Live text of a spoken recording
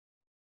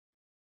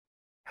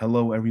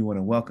Hello, everyone,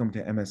 and welcome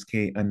to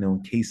MSK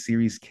Unknown Case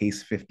Series,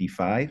 Case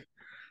 55.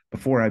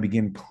 Before I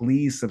begin,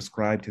 please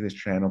subscribe to this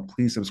channel.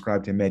 Please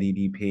subscribe to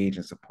MedEdPage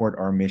and support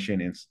our mission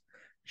in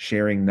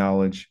sharing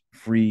knowledge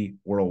free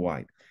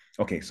worldwide.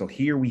 Okay, so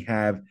here we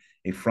have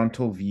a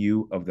frontal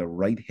view of the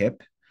right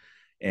hip,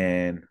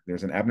 and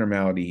there's an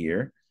abnormality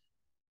here,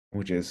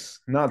 which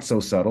is not so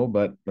subtle,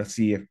 but let's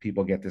see if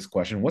people get this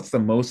question. What's the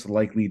most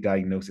likely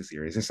diagnosis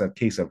here? Is this a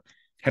case of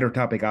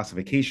heterotopic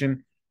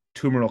ossification,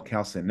 tumoral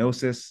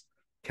calcinosis,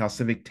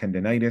 calcific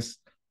tendinitis,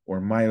 or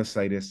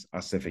myositis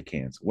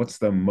ossificans? What's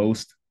the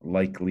most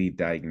likely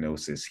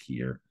diagnosis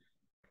here?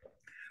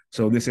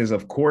 So this is,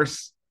 of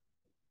course,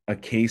 a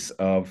case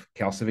of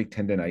calcific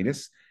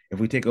tendinitis.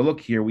 If we take a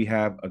look here, we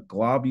have a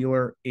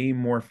globular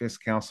amorphous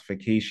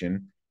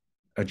calcification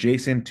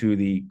adjacent to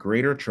the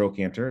greater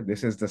trochanter.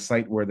 This is the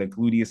site where the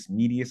gluteus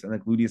medius and the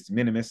gluteus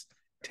minimus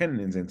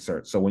tendons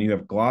insert. So when you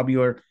have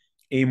globular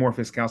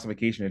amorphous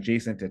calcification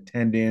adjacent to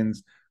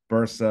tendons,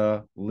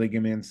 bursa,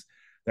 ligaments,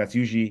 that's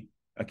usually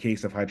a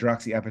case of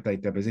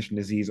hydroxyapatite deposition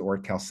disease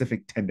or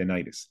calcific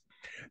tendinitis.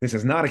 This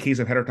is not a case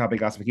of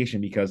heterotopic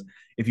ossification because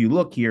if you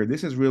look here,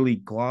 this is really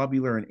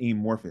globular and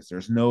amorphous.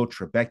 There's no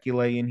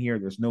trabeculae in here.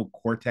 There's no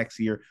cortex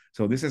here.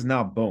 So this is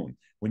not bone.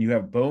 When you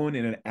have bone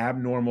in an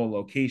abnormal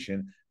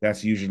location,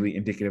 that's usually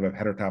indicative of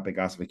heterotopic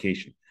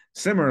ossification.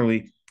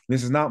 Similarly,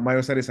 this is not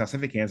myositis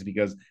ossificans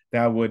because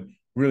that would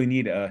really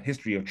need a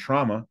history of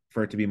trauma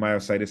for it to be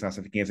myositis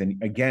ossificans.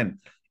 And again,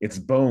 it's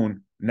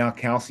bone, not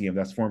calcium,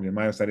 that's formed in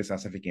myositis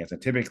ossificans.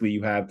 And typically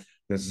you have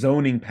the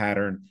zoning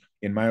pattern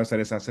in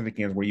myositis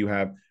ossificans where you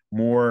have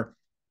more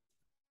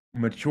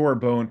mature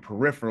bone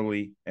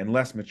peripherally and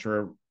less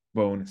mature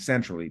bone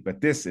centrally.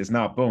 But this is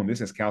not bone,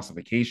 this is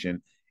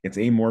calcification. It's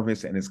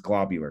amorphous and it's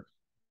globular.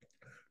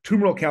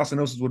 Tumoral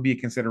calcinosis would be a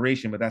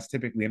consideration, but that's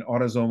typically an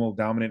autosomal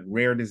dominant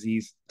rare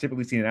disease,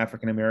 typically seen in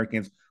African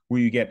Americans, where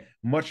you get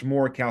much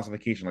more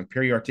calcification, like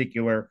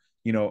periarticular,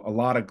 a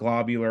lot of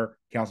globular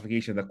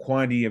calcification. The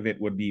quantity of it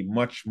would be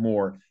much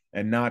more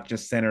and not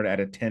just centered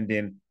at a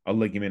tendon, a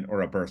ligament,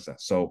 or a bursa.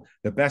 So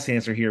the best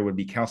answer here would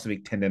be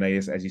calcific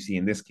tendinitis, as you see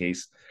in this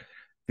case.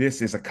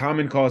 This is a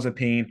common cause of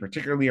pain,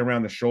 particularly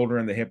around the shoulder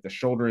and the hip. The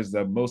shoulder is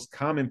the most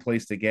common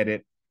place to get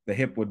it. The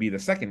hip would be the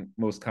second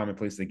most common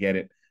place to get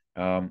it,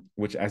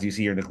 which, as you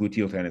see here, in the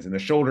gluteal tendons. In the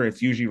shoulder,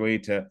 it's usually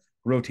related to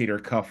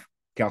rotator cuff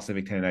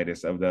calcific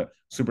tendinitis of the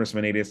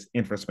supraspinatus,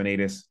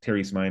 infraspinatus,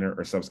 teres minor,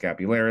 or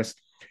subscapularis.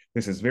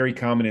 This is very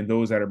common in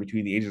those that are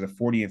between the ages of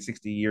 40 and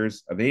 60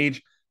 years of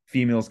age.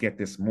 Females get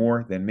this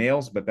more than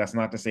males, but that's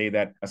not to say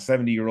that a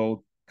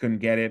 70-year-old couldn't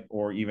get it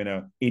or even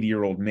a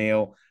 80-year-old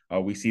male.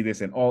 We see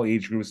this in all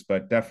age groups,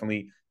 but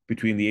definitely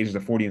between the ages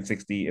of 40 and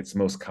 60, it's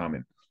most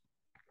common.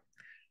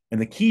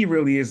 And the key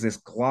really is this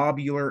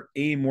globular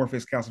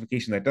amorphous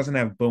calcification that doesn't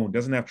have bone,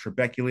 doesn't have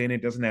trabeculae in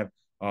it, doesn't have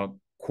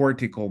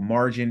cortical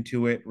margin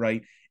to it,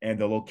 right? And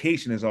the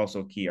location is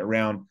also key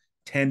around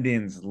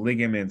tendons,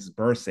 ligaments,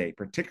 bursae,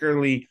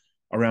 particularly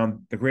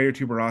around the greater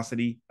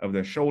tuberosity of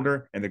the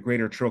shoulder and the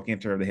greater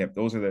trochanter of the hip.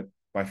 Those are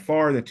by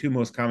far the two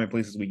most common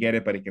places we get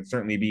it, but it can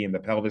certainly be in the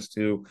pelvis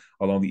too,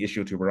 along the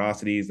ischial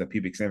tuberosities, the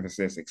pubic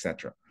symphysis,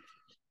 etc.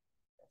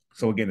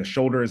 So again, the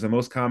shoulder is the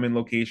most common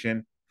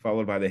location,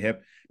 followed by the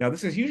hip. Now,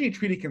 this is usually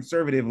treated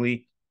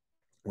conservatively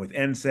with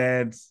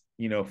NSAIDs,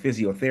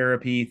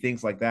 physiotherapy,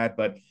 things like that.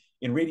 But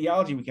in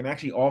radiology, we can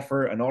actually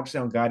offer an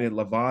ultrasound-guided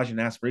lavage and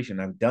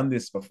aspiration. I've done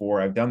this before.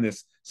 I've done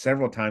this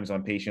several times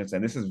on patients,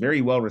 and this is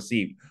very well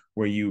received,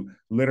 where you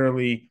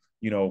literally,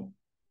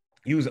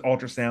 use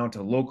ultrasound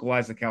to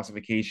localize the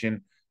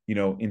calcification,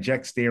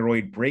 inject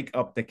steroid, break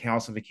up the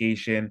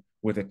calcification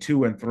with a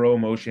to and fro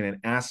motion and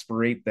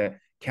aspirate the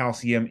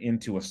calcium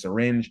into a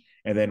syringe.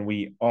 And then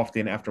we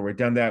often, after we're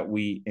done that,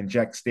 we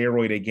inject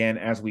steroid again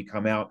as we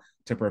come out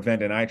to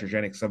prevent an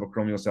iatrogenic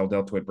subacromial cell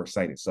deltoid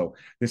bursitis. So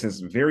this is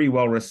very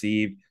well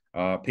received.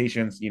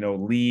 Patients,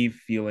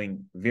 leave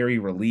feeling very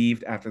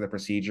relieved after the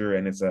procedure.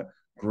 And it's a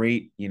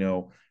great,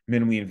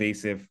 minimally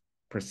invasive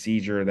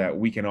procedure that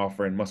we can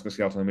offer in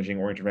musculoskeletal imaging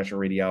or interventional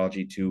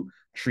radiology to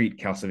treat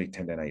calcific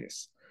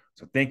tendinitis.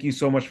 So thank you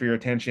so much for your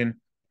attention.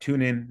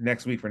 Tune in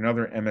next week for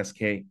another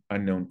MSK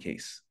unknown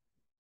case.